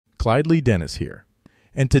Clyde Lee Dennis here.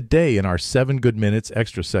 And today in our 7 Good Minutes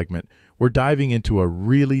extra segment, we're diving into a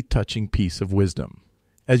really touching piece of wisdom.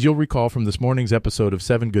 As you'll recall from this morning's episode of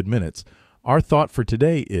 7 Good Minutes, our thought for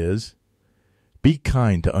today is, be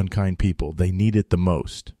kind to unkind people. They need it the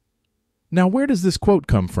most. Now, where does this quote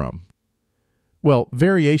come from? Well,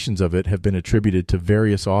 variations of it have been attributed to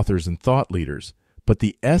various authors and thought leaders, but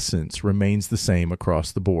the essence remains the same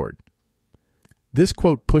across the board. This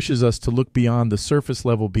quote pushes us to look beyond the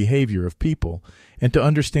surface-level behavior of people and to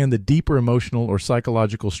understand the deeper emotional or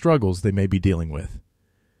psychological struggles they may be dealing with.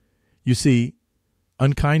 You see,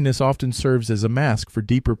 unkindness often serves as a mask for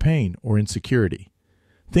deeper pain or insecurity.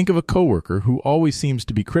 Think of a coworker who always seems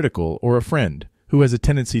to be critical or a friend who has a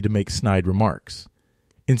tendency to make snide remarks.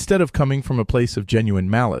 Instead of coming from a place of genuine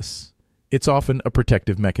malice, it's often a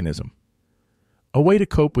protective mechanism. A way to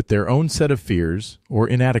cope with their own set of fears or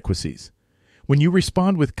inadequacies. When you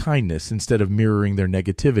respond with kindness instead of mirroring their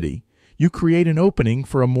negativity, you create an opening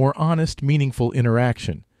for a more honest, meaningful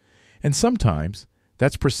interaction. And sometimes,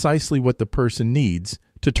 that's precisely what the person needs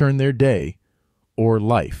to turn their day or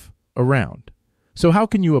life around. So how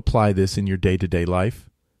can you apply this in your day-to-day life?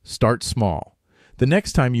 Start small. The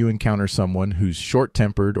next time you encounter someone who's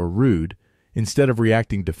short-tempered or rude, instead of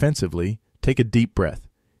reacting defensively, take a deep breath.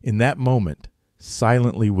 In that moment,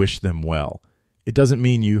 silently wish them well. It doesn't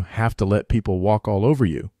mean you have to let people walk all over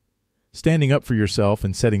you. Standing up for yourself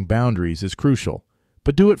and setting boundaries is crucial,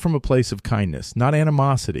 but do it from a place of kindness, not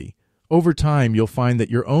animosity. Over time, you'll find that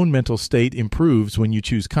your own mental state improves when you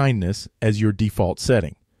choose kindness as your default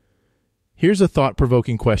setting. Here's a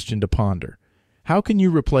thought-provoking question to ponder. How can you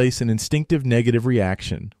replace an instinctive negative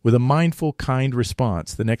reaction with a mindful, kind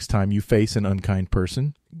response the next time you face an unkind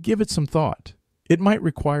person? Give it some thought. It might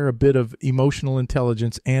require a bit of emotional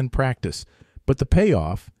intelligence and practice, but the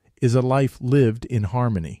payoff is a life lived in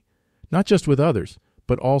harmony, not just with others,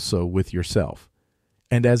 but also with yourself.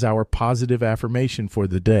 And as our positive affirmation for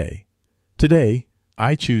the day, today,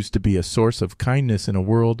 I choose to be a source of kindness in a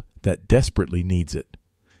world that desperately needs it.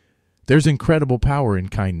 There's incredible power in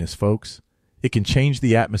kindness, folks. It can change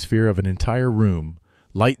the atmosphere of an entire room,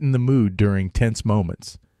 lighten the mood during tense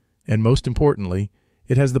moments, and most importantly,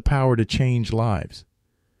 it has the power to change lives.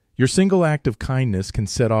 Your single act of kindness can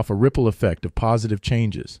set off a ripple effect of positive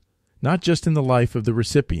changes, not just in the life of the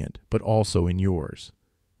recipient, but also in yours.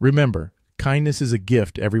 Remember, kindness is a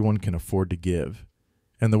gift everyone can afford to give,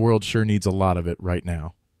 and the world sure needs a lot of it right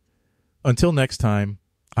now. Until next time,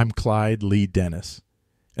 I'm Clyde Lee Dennis,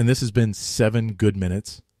 and this has been 7 Good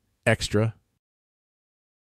Minutes Extra